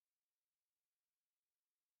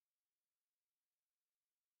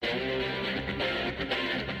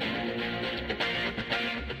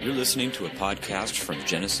You're listening to a podcast from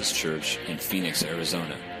Genesis Church in Phoenix,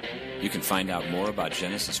 Arizona. You can find out more about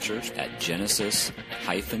Genesis Church at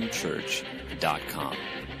genesis-church.com.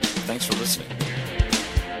 Thanks for listening.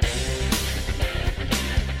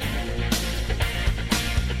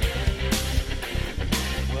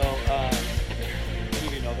 Well, many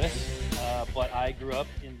of you know this, but I grew up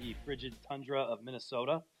in the frigid tundra of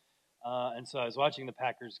Minnesota. And so I was watching the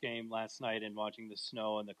Packers game last night and watching the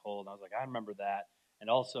snow and the cold. And I was like, I remember that. And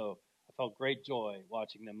also, I felt great joy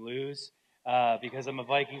watching them lose because I'm a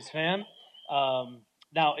Vikings fan.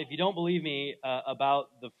 Now, if you don't believe me about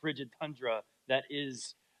the frigid tundra that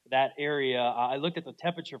is that area, I looked at the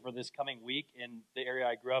temperature for this coming week in the area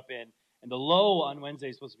I grew up in, and the low on Wednesday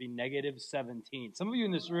is supposed to be negative 17. Some of you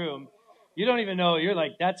in this room, you don't even know. You're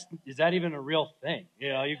like, is that even a real thing? You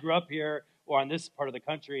know, you grew up here or on this part of the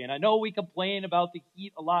country, and I know we complain about the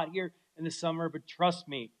heat a lot here in the summer, but trust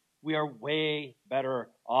me, we are way better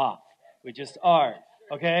off. We just are.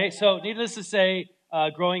 Okay, so needless to say,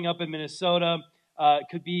 growing up in Minnesota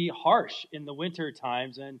could be harsh in the winter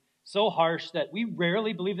times, and so harsh that we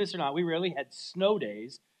rarely, believe this or not, we rarely had snow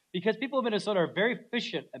days because people in Minnesota are very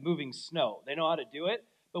efficient at moving snow. They know how to do it,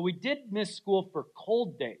 but we did miss school for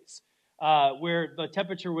cold days where the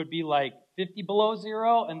temperature would be like 50 below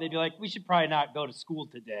zero, and they'd be like, we should probably not go to school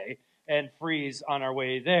today and freeze on our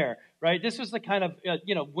way there, right? This was the kind of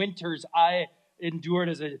winters I endured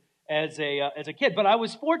as a kid. But I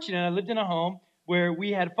was fortunate. I lived in a home where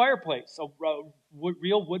we had a fireplace, a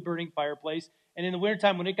real wood-burning fireplace. And in the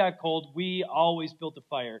wintertime, when it got cold, we always built a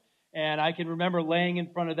fire. And I can remember laying in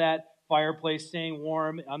front of that fireplace, staying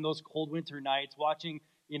warm on those cold winter nights, watching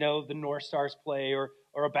the North Stars play or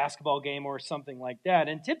a basketball game or something like that.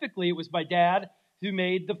 And typically, it was my dad who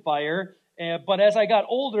made the fire. But as I got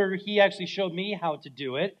older, he actually showed me how to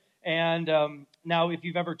do it. And now, if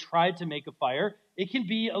you've ever tried to make a fire, it can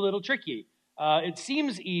be a little tricky. It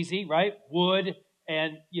seems easy, right? Wood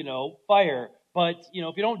and, fire. But,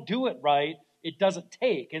 if you don't do it right, it doesn't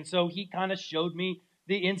take. And so he kind of showed me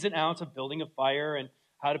the ins and outs of building a fire and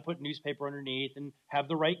how to put newspaper underneath and have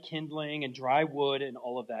the right kindling and dry wood and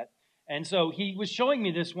all of that. And so he was showing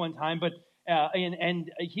me this one time, but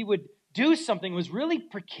and he would do something that was really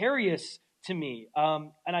precarious to me.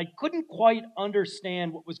 And I couldn't quite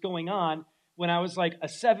understand what was going on when I was like a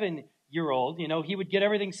 7-year-old. He would get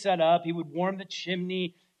everything set up. He would warm the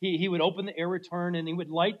chimney. He would open the air return, and he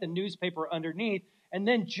would light the newspaper underneath. And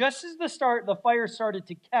then just as the fire started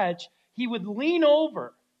to catch, he would lean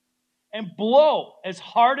over and blow as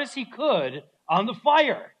hard as he could on the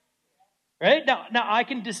fire. Right? Now I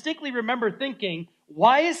can distinctly remember thinking,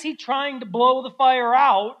 why is he trying to blow the fire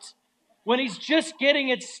out when he's just getting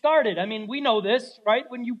it started? I mean, we know this, right?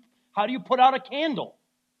 How do you put out a candle?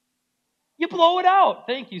 You blow it out.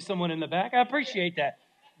 Thank you, someone in the back. I appreciate that.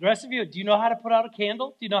 The rest of you, do you know how to put out a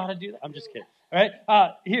candle? Do you know how to do that? I'm just kidding. All right?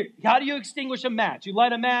 Here, how do you extinguish a match? You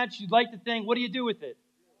light a match, you light the thing. What do you do with it?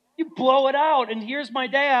 You blow it out. And here's my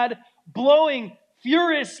dad blowing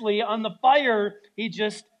furiously on the fire he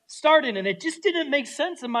just started. And it just didn't make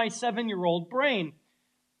sense in my 7-year-old brain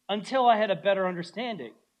until I had a better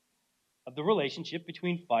understanding of the relationship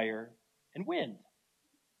between fire and wind.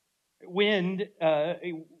 Wind,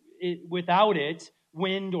 without it,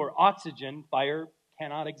 wind or oxygen, fire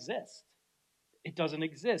cannot exist. It doesn't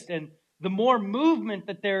exist. And the more movement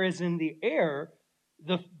that there is in the air,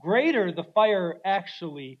 the greater the fire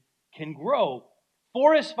actually can grow.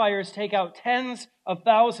 Forest fires take out tens of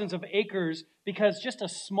thousands of acres because just a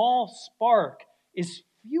small spark is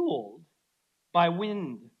fueled by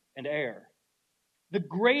wind and air. The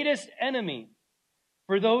greatest enemy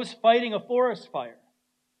for those fighting a forest fire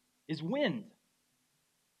is wind.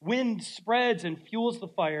 Wind spreads and fuels the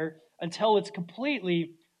fire until it's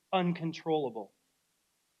completely uncontrollable.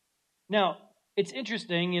 Now, it's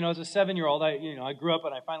interesting, as a 7-year-old, I grew up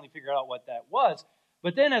and I finally figured out what that was.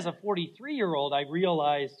 But then as a 43-year-old, I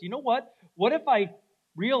realized, you know what? What if I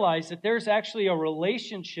realized that there's actually a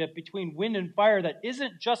relationship between wind and fire that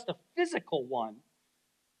isn't just a physical one,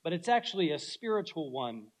 but it's actually a spiritual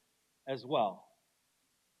one as well?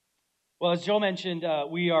 Well, as Joe mentioned,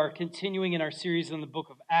 we are continuing in our series in the book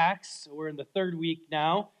of Acts. We're in the 3rd week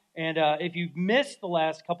now. And if you've missed the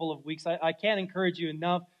last couple of weeks, I can't encourage you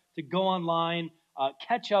enough to go online,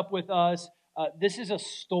 catch up with us. This is a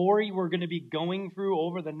story we're going to be going through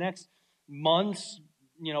over the next months,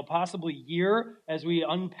 possibly year, as we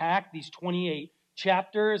unpack these 28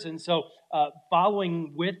 chapters. And so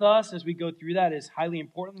following with us as we go through that is highly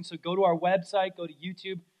important. So go to our website, go to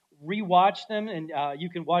YouTube, rewatch them, and you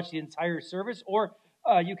can watch the entire service. Or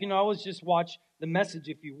you can always just watch the message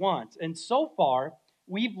if you want. And so far,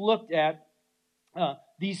 we've looked at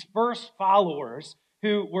these first followers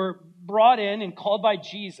who were brought in and called by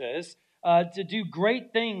Jesus to do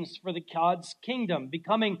great things for the God's kingdom,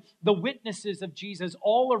 becoming the witnesses of Jesus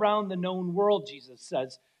all around the known world, Jesus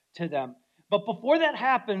says to them. But before that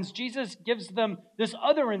happens, Jesus gives them this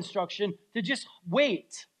other instruction to just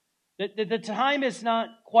wait. That the time is not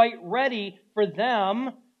quite ready for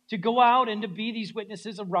them to go out and to be these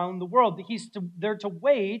witnesses around the world. They're to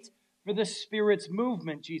wait for the Spirit's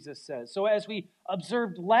movement, Jesus says. So as we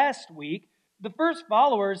observed last week, the first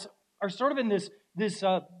followers are sort of in this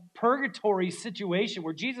purgatory situation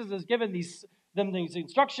where Jesus has given them these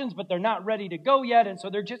instructions, but they're not ready to go yet, and so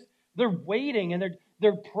they're waiting, and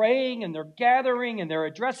they're praying, and they're gathering, and they're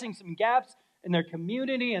addressing some gaps in their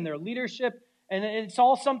community and their leadership, and it's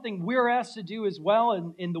all something we're asked to do as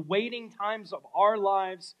well in the waiting times of our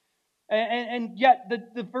lives. And yet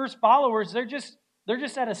the first followers, they're just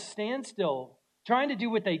at a standstill, trying to do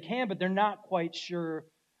what they can, but they're not quite sure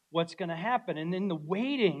what's going to happen. And in the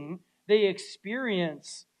waiting, they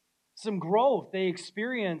experience some growth. They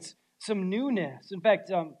experience some newness. In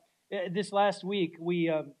fact, this last week,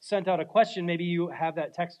 we sent out a question. Maybe you have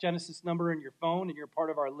that Text Genesis number in your phone and you're part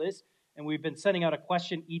of our list. And we've been sending out a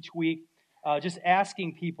question each week, just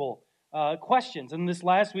asking people questions. And this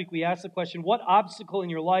last week, we asked the question, what obstacle in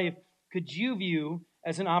your life could you view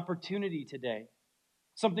as an opportunity today?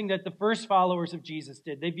 Something that the first followers of Jesus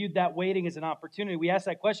did. They viewed that waiting as an opportunity. We asked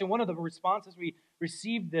that question. One of the responses we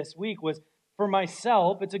received this week was, for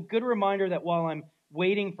myself, it's a good reminder that while I'm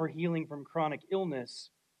waiting for healing from chronic illness,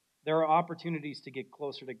 there are opportunities to get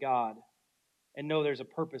closer to God and know there's a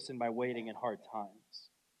purpose in my waiting in hard times.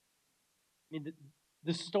 I mean,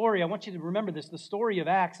 the story, I want you to remember this, the story of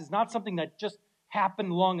Acts is not something that just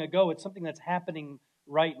happened long ago. It's something that's happening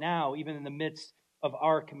right now, even in the midst of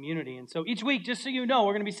our community. And so each week, just so you know,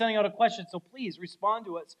 we're going to be sending out a question. So please respond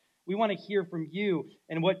to us. We want to hear from you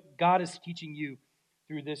and what God is teaching you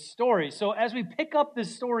through this story. So as we pick up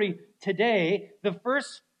this story today, the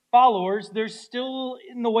first followers, they're still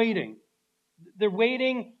in the waiting. They're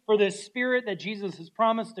waiting for the Spirit that Jesus has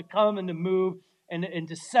promised to come and to move and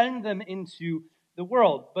to send them into the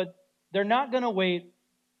world. But they're not going to wait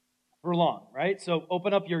for long, right? So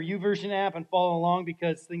open up your YouVersion app and follow along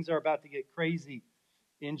because things are about to get crazy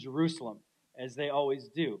in Jerusalem, as they always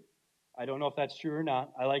do. I don't know if that's true or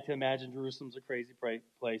not. I like to imagine Jerusalem's a crazy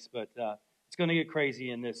place, but it's going to get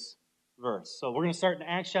crazy in this verse. So we're going to start in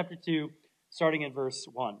Acts chapter 2, starting in verse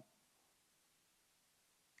 1.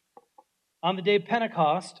 On the day of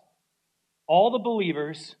Pentecost, all the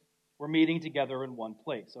believers were meeting together in one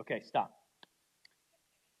place. Okay, stop.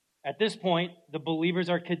 At this point, the believers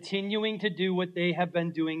are continuing to do what they have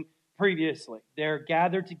been doing previously. They're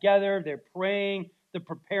gathered together, they're praying, they're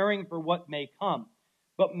preparing for what may come.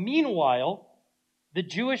 But meanwhile, the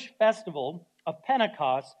Jewish festival of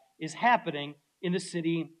Pentecost is happening in the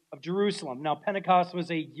city of Jerusalem. Now, Pentecost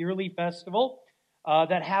was a yearly festival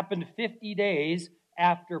that happened 50 days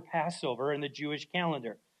after Passover in the Jewish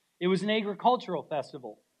calendar. It was an agricultural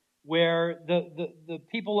festival where the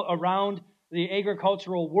people around the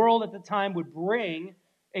agricultural world at the time would bring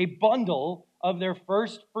a bundle of their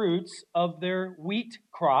first fruits of their wheat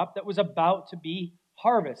crop that was about to be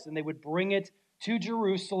harvested. And they would bring it to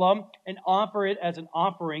Jerusalem and offer it as an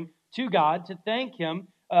offering to God to thank Him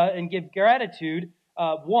and give gratitude,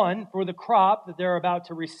 one, for the crop that they're about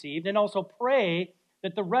to receive, and also pray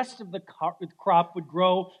that the rest of the crop would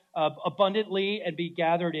grow abundantly and be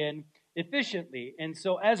gathered in efficiently. And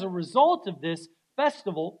so as a result of this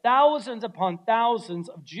festival, thousands upon thousands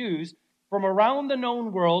of Jews from around the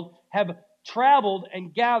known world have traveled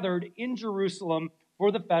and gathered in Jerusalem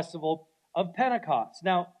for the festival of Pentecost.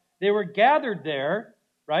 Now, they were gathered there,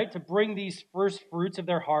 right, to bring these first fruits of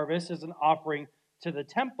their harvest as an offering to the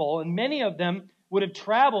temple, and many of them would have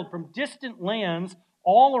traveled from distant lands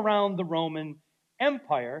all around the Roman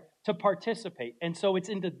Empire to participate. And so it's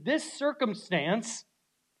into this circumstance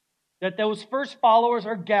that those first followers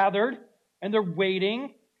are gathered and they're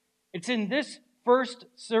waiting. It's in this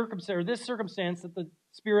circumstance that the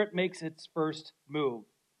Spirit makes its first move,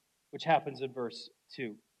 which happens in verse 2.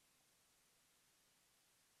 It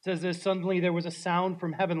says this, suddenly there was a sound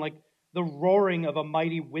from heaven like the roaring of a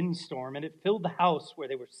mighty windstorm, and it filled the house where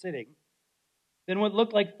they were sitting. Then what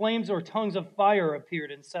looked like flames or tongues of fire appeared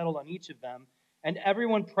and settled on each of them, and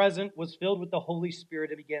everyone present was filled with the Holy Spirit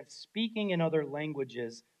and began speaking in other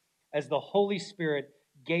languages as the Holy Spirit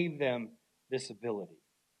gave them this ability.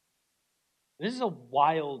 This is a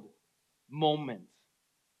wild moment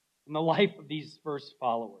in the life of these first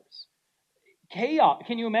followers. chaos.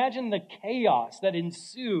 Can you imagine the chaos that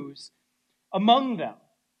ensues among them?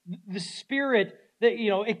 The Spirit that,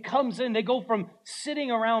 it comes in. They go from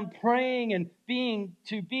sitting around praying and being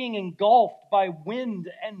engulfed by wind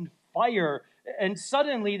and fire. And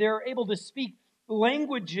suddenly they're able to speak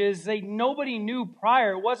languages nobody knew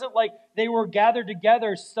prior. It wasn't like they were gathered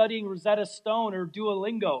together studying Rosetta Stone or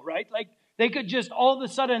Duolingo, right? Like they could just all of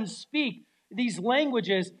a sudden speak these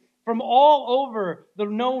languages from all over the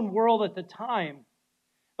known world at the time.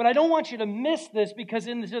 But I don't want you to miss this, because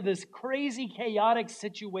into this crazy, chaotic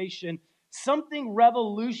situation, something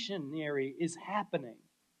revolutionary is happening.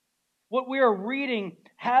 What we are reading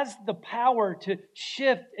has the power to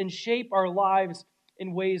shift and shape our lives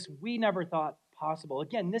in ways we never thought possible.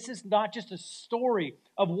 Again, this is not just a story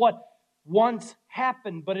of what once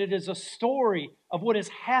happened, but it is a story of what is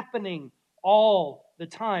happening all the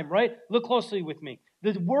time, right? Look closely with me.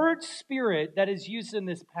 The word Spirit that is used in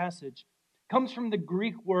this passage comes from the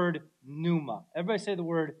Greek word pneuma. Everybody say the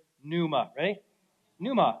word pneuma, right?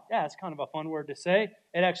 Pneuma. Yeah, it's kind of a fun word to say.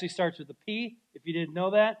 It actually starts with a P. If you didn't know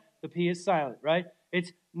that, the P is silent, right?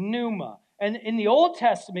 It's pneuma. And in the Old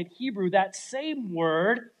Testament Hebrew, that same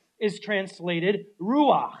word is translated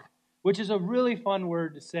ruach, which is a really fun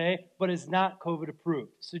word to say, but is not COVID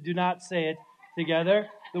approved. So do not say it together.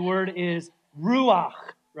 The word is ruach,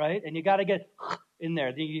 right? And you got to get in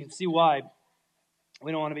there. You can see why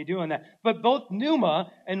we don't want to be doing that. But both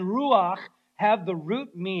pneuma and ruach have the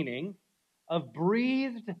root meaning of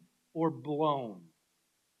breathed or blown.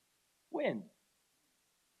 Wind.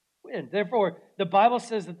 Wind. Therefore, the Bible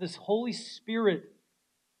says that this Holy Spirit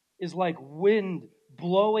is like wind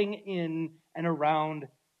blowing in and around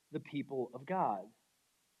the people of God.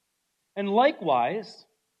 And likewise,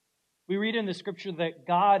 we read in the scripture that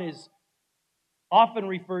God is often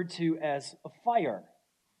referred to as a fire.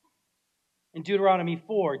 In Deuteronomy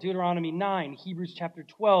 4, Deuteronomy 9, Hebrews chapter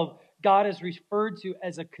 12, God is referred to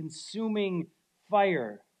as a consuming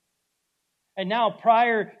fire. And now,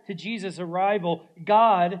 prior to Jesus' arrival,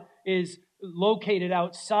 God is located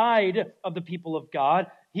outside of the people of God.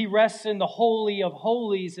 He rests in the Holy of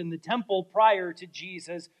Holies in the temple prior to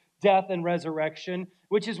Jesus' death and resurrection,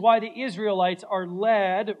 which is why the Israelites are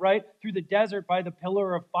led, right, through the desert by the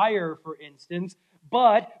pillar of fire, for instance.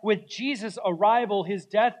 But with Jesus' arrival, his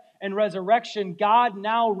death and resurrection, God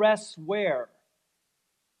now rests where?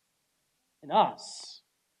 In us.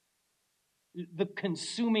 The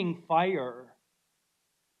consuming fire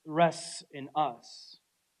rests in us.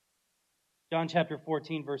 John chapter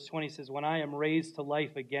 14, verse 20 says, "When I am raised to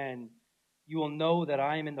life again, you will know that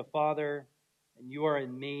I am in the Father, and you are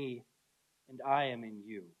in me, and I am in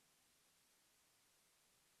you."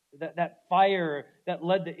 That fire that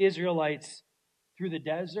led the Israelites through the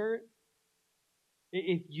desert,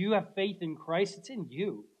 if you have faith in Christ, it's in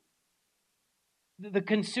you. The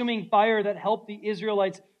consuming fire that helped the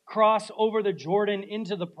Israelites cross over the Jordan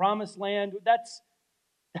into the promised land, that's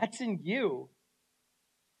in you.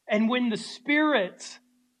 And when the Spirit,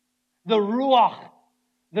 the Ruach,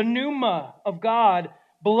 the pneuma of God,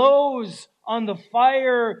 blows on the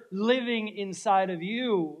fire living inside of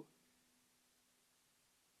you,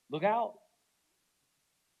 look out.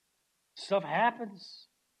 Stuff happens.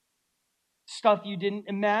 Stuff you didn't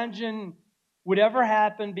imagine would ever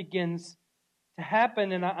happen begins to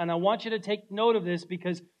happen. And I want you to take note of this,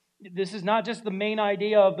 because this is not just the main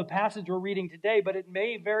idea of the passage we're reading today, but it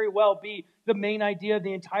may very well be the main idea of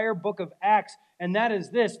the entire book of Acts. And that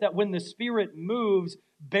is this, that when the Spirit moves,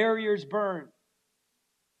 barriers burn.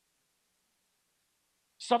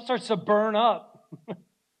 Stuff starts to burn up.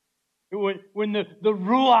 When the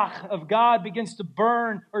Ruach of God begins to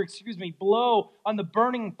blow on the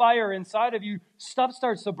burning fire inside of you, stuff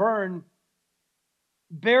starts to burn.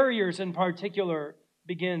 Barriers in particular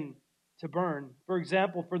begin to burn. For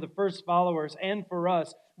example, for the first followers and for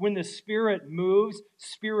us, when the Spirit moves,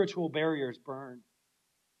 spiritual barriers burn.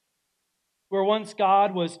 Where once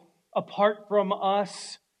God was apart from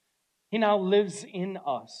us, He now lives in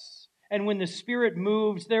us. And when the Spirit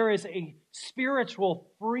moves, there is a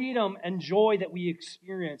spiritual freedom and joy that we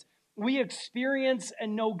experience. We experience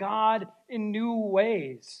and know God in new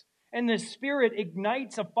ways. And the Spirit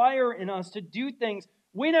ignites a fire in us to do things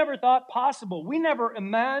we never thought possible. We never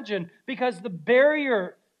imagined, because the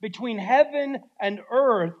barrier between heaven and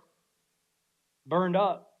earth burned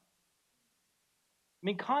up. I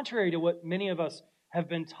mean, contrary to what many of us have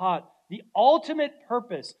been taught, the ultimate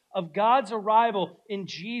purpose of God's arrival in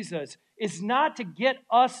Jesus is not to get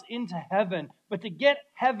us into heaven, but to get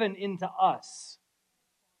heaven into us.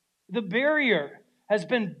 The barrier has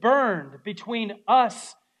been burned between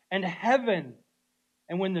us and heaven.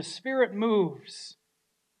 And when the Spirit moves,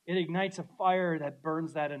 It ignites a fire that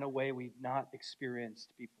burns that in a way we've not experienced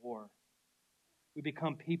before. We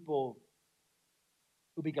become people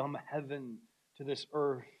who become heaven to this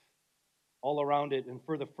earth, all around it. And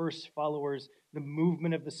for the first followers, the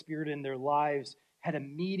movement of the Spirit in their lives had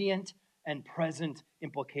immediate and present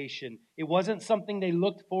implication. It wasn't something they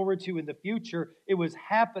looked forward to in the future. It was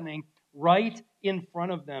happening right in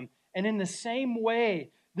front of them. And in the same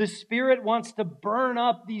way, the Spirit wants to burn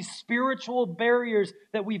up these spiritual barriers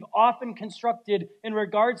that we've often constructed in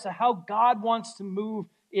regards to how God wants to move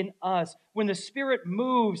in us. When the Spirit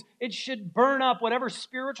moves, it should burn up whatever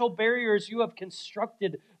spiritual barriers you have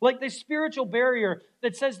constructed. Like the spiritual barrier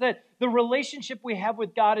that says that the relationship we have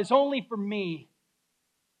with God is only for me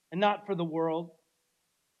and not for the world.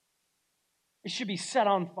 It should be set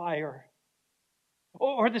on fire.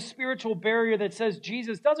 Or the spiritual barrier that says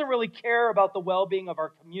Jesus doesn't really care about the well-being of our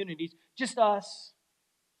communities, just us.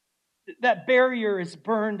 That barrier is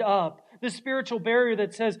burned up. The spiritual barrier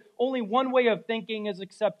that says only one way of thinking is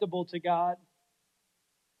acceptable to God.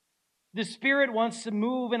 The Spirit wants to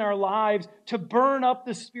move in our lives to burn up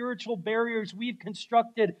the spiritual barriers we've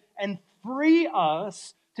constructed and free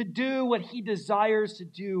us to do what He desires to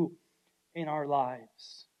do in our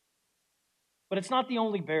lives. But it's not the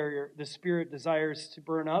only barrier the Spirit desires to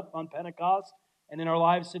burn up on Pentecost and in our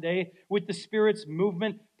lives today. With the Spirit's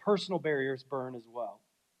movement, personal barriers burn as well.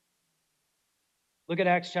 Look at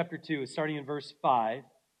Acts chapter 2, starting in verse 5.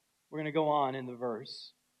 We're going to go on in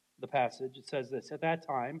the passage. It says this: At that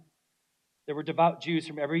time, there were devout Jews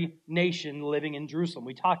from every nation living in Jerusalem.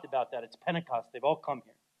 We talked about that. It's Pentecost. They've all come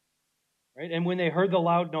here. Right? And when they heard the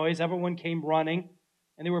loud noise, everyone came running,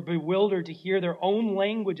 and they were bewildered to hear their own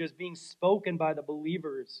languages being spoken by the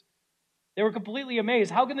believers. They were completely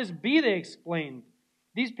amazed. How can this be, they exclaimed.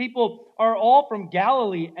 These people are all from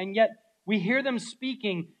Galilee, and yet we hear them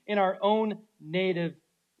speaking in our own native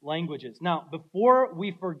languages. Now, before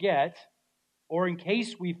we forget, or in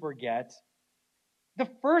case we forget, the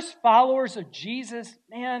first followers of Jesus,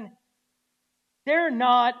 man, they're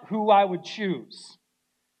not who I would choose.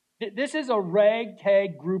 This is a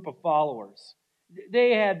ragtag group of followers.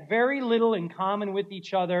 They had very little in common with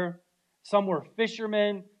each other. Some were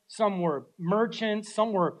fishermen, some were merchants,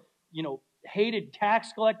 some were, hated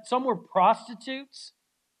tax collectors, some were prostitutes,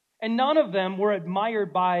 and none of them were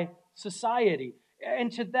admired by society.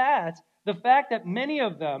 And to that, the fact that many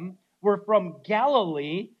of them were from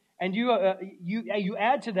Galilee, and you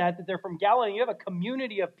add to that they're from Galilee, you have a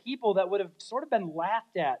community of people that would have sort of been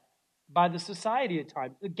laughed at by the society at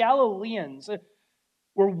times. The Galileans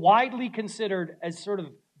were widely considered as sort of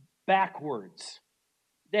backwards.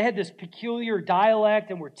 They had this peculiar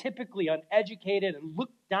dialect and were typically uneducated and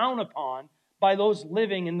looked down upon by those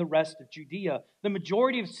living in the rest of Judea. The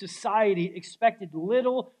majority of society expected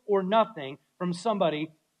little or nothing from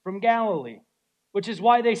somebody from Galilee, which is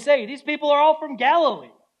why they say, these people are all from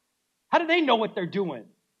Galilee. How do they know what they're doing?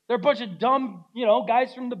 They're a bunch of dumb,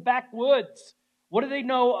 guys from the backwoods. What do they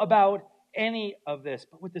know about any of this?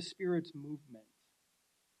 But with the Spirit's movement,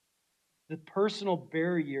 the personal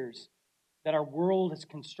barriers that our world has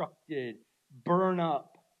constructed burn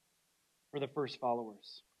up for the first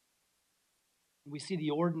followers. We see the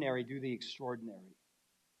ordinary do the extraordinary.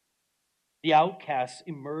 The outcasts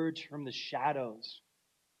emerge from the shadows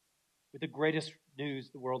with the greatest news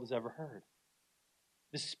the world has ever heard.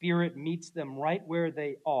 The Spirit meets them right where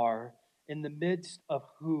they are, in the midst of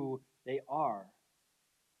who they are.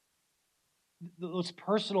 Those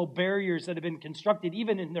personal barriers that have been constructed,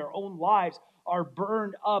 even in their own lives, are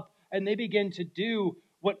burned up, and they begin to do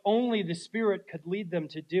what only the Spirit could lead them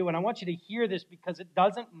to do. And I want you to hear this, because it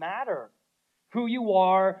doesn't matter who you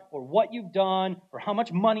are, or what you've done, or how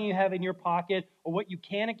much money you have in your pocket, or what you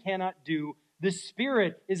can and cannot do. The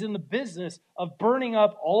Spirit is in the business of burning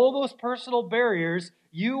up all those personal barriers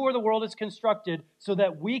you or the world has constructed, so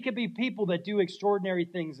that we could be people that do extraordinary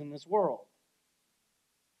things in this world.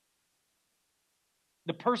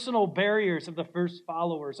 The personal barriers of the first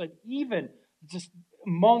followers, and even just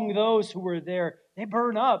among those who were there, they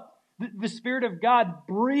burn up. The Spirit of God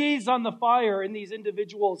breathes on the fire in these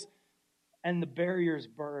individuals, and the barriers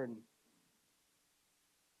burn.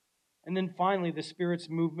 And then finally, the Spirit's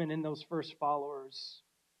movement in those first followers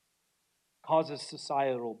causes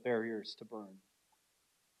societal barriers to burn.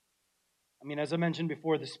 I mean, as I mentioned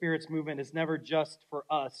before, the Spirit's movement is never just for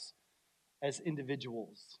us as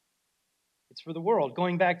individuals. It's for the world.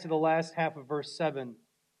 Going back to the last half of verse 7,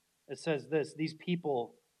 it says this: these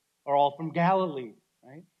people are all from Galilee,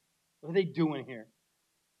 right? What are they doing here?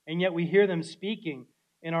 And yet we hear them speaking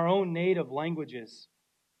in our own native languages.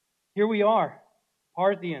 Here we are,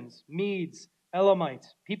 Parthians, Medes,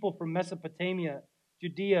 Elamites, people from Mesopotamia,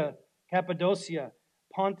 Judea, Cappadocia,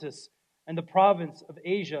 Pontus, and the province of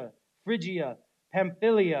Asia, Phrygia,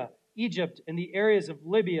 Pamphylia, Egypt, and the areas of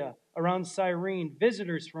Libya around Cyrene,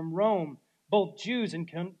 visitors from Rome, both Jews and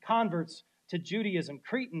converts to Judaism,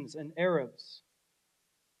 Cretans and Arabs.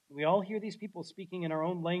 We all hear these people speaking in our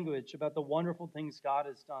own language about the wonderful things God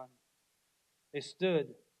has done. They stood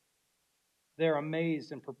there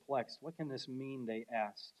amazed and perplexed. What can this mean? They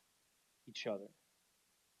asked each other.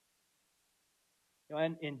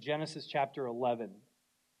 And in Genesis chapter 11,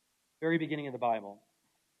 very beginning of the Bible,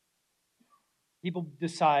 people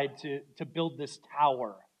decide to build this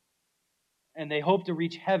tower. And they hope to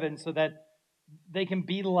reach heaven so that they can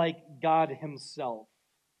be like God himself.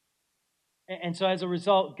 And so as a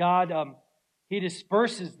result, God, he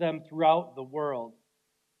disperses them throughout the world.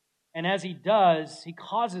 And as he does, he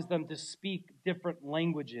causes them to speak different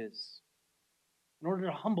languages in order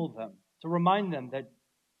to humble them, to remind them that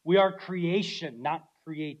we are creation, not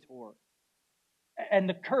creator. And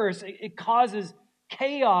the curse, it causes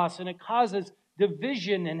chaos and it causes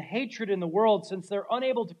division and hatred in the world since they're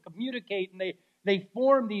unable to communicate, and they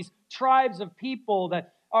form these tribes of people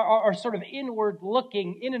that are sort of inward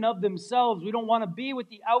looking in and of themselves. We don't want to be with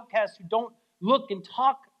the outcasts who don't look and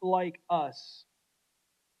talk like us.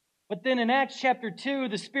 But then in Acts chapter 2,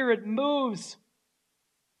 the Spirit moves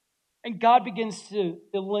and God begins to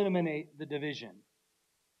eliminate the division.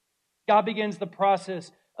 God begins the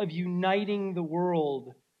process of uniting the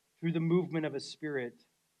world through the movement of His Spirit.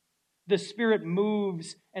 The Spirit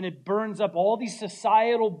moves and it burns up all these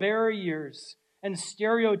societal barriers and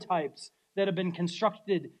stereotypes that have been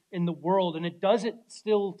constructed in the world, and it does it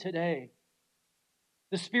still today.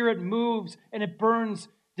 The Spirit moves and it burns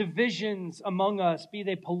divisions among us, be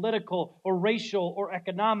they political or racial or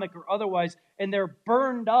economic or otherwise, and they're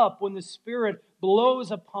burned up when the Spirit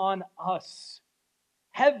blows upon us.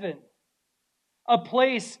 Heaven, a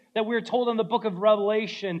place that we're told in the book of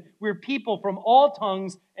Revelation, where people from all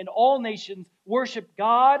tongues and all nations worship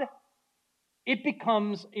God, it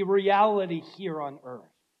becomes a reality here on earth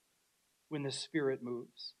when the Spirit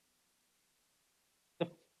moves.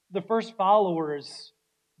 The first followers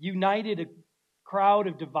united a crowd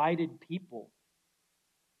of divided people.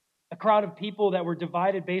 A crowd of people that were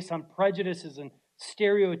divided based on prejudices and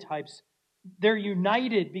stereotypes. They're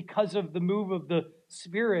united because of the move of the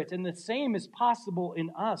Spirit, and the same is possible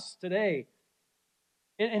in us today.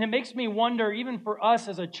 And it makes me wonder, even for us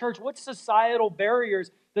as a church, what societal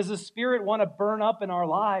barriers does the Spirit want to burn up in our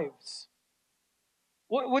lives?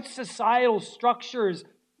 What societal structures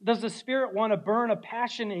does the Spirit want to burn a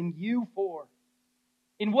passion in you for?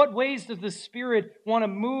 In what ways does the Spirit want to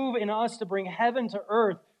move in us to bring heaven to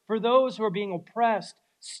earth for those who are being oppressed,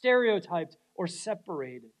 stereotyped, or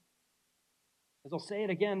separated? As I'll say it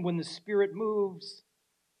again, when the Spirit moves,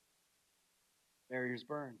 barriers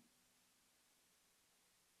burn.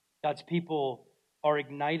 God's people are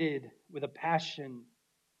ignited with a passion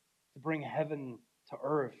to bring heaven to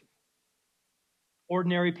earth.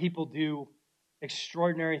 Ordinary people do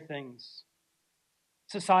extraordinary things.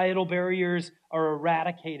 Societal barriers are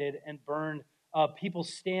eradicated and burned. People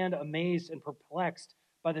stand amazed and perplexed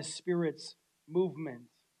by the Spirit's movement.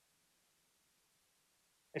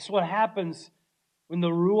 It's what happens when the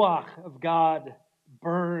Ruach of God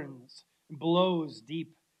burns and blows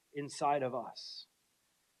deep inside of us.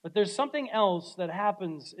 But there's something else that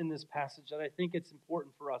happens in this passage that I think it's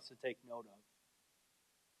important for us to take note of.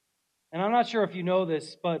 And I'm not sure if you know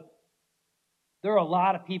this, but there are a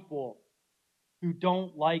lot of people who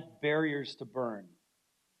don't like barriers to burn.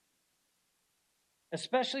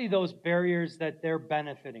 Especially those barriers that they're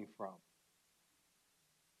benefiting from.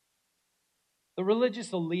 The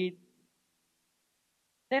religious elite,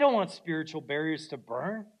 they don't want spiritual barriers to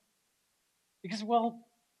burn because, well,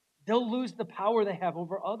 they'll lose the power they have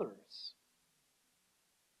over others.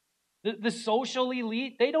 The social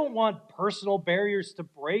elite, they don't want personal barriers to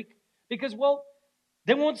break because, well,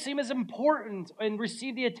 they won't seem as important and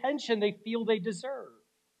receive the attention they feel they deserve.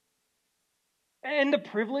 And the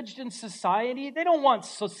privileged in society, they don't want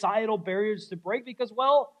societal barriers to break because,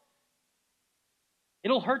 well,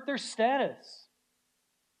 it'll hurt their status.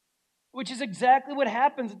 Which is exactly what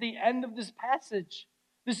happens at the end of this passage.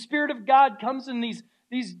 The Spirit of God comes in these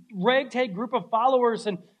ragtag group of followers,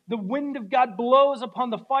 and the wind of God blows upon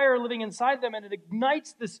the fire living inside them, and it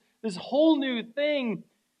ignites this whole new thing.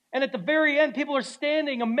 And at the very end, people are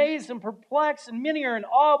standing amazed and perplexed, and many are in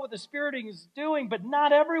awe of what the Spirit is doing, but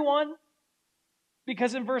not everyone.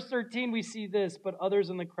 Because in verse 13 we see this, but others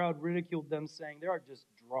in the crowd ridiculed them, saying, they are just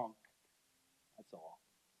drunk. That's all.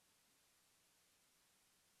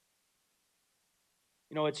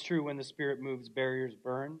 You know, it's true when the Spirit moves, barriers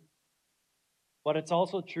burn. But it's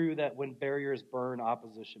also true that when barriers burn,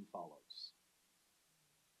 opposition follows.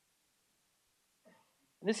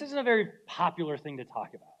 And this isn't a very popular thing to talk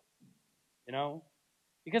about,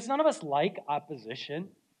 because none of us like opposition.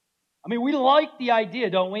 I mean, we like the idea,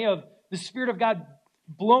 don't we, of the Spirit of God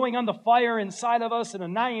blowing on the fire inside of us and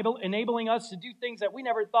enabling us to do things that we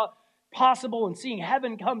never thought possible and seeing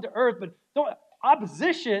heaven come to earth. But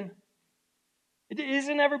opposition,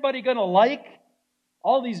 isn't everybody going to like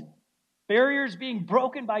all these barriers being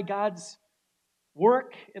broken by God's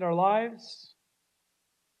work in our lives?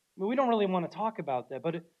 I mean, we don't really want to talk about that,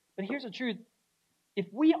 but here's the truth. If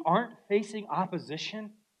we aren't facing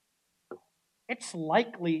opposition, it's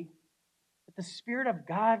likely that the Spirit of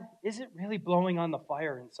God isn't really blowing on the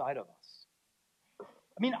fire inside of us.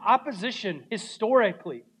 I mean, opposition,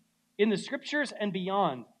 historically, in the Scriptures and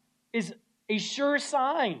beyond, is a sure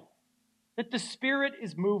sign that the Spirit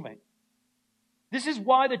is moving. This is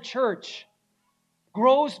why the church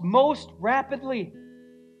grows most rapidly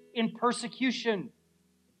in persecution.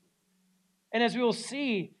 And as we will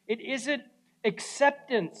see, it isn't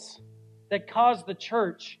acceptance that caused the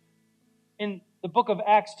church in the book of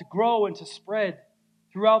Acts to grow and to spread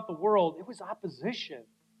throughout the world. It was opposition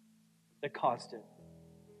that caused it.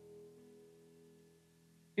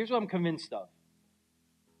 Here's what I'm convinced of.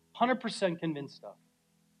 100% convinced of.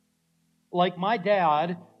 Like my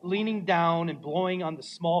dad leaning down and blowing on the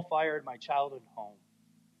small fire in my childhood home,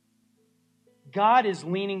 God is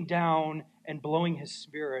leaning down and blowing His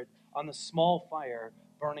Spirit on the small fire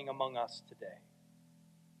burning among us today.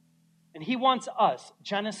 And He wants us,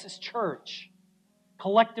 Genesis Church,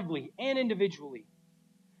 collectively and individually,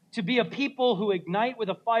 to be a people who ignite with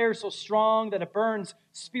a fire so strong that it burns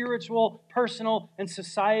spiritual, personal, and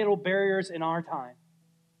societal barriers in our time.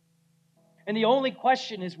 And the only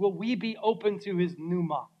question is, will we be open to His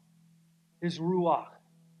pneuma, His ruach?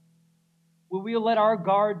 Will we let our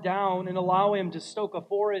guard down and allow Him to stoke a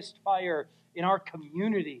forest fire in our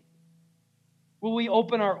community? Will we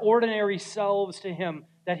open our ordinary selves to Him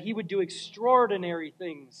that He would do extraordinary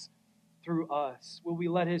things through us? Will we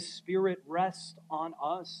let His Spirit rest on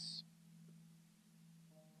us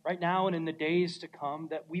right now and in the days to come,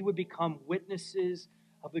 that we would become witnesses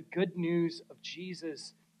of the good news of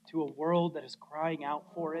Jesus to a world that is crying out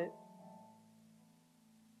for it?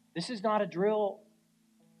 This is not a drill.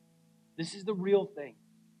 This is the real thing.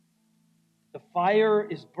 The fire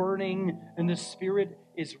is burning and the Spirit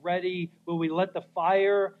is ready. Will we let the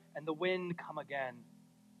fire and the wind come again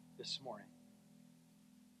this morning?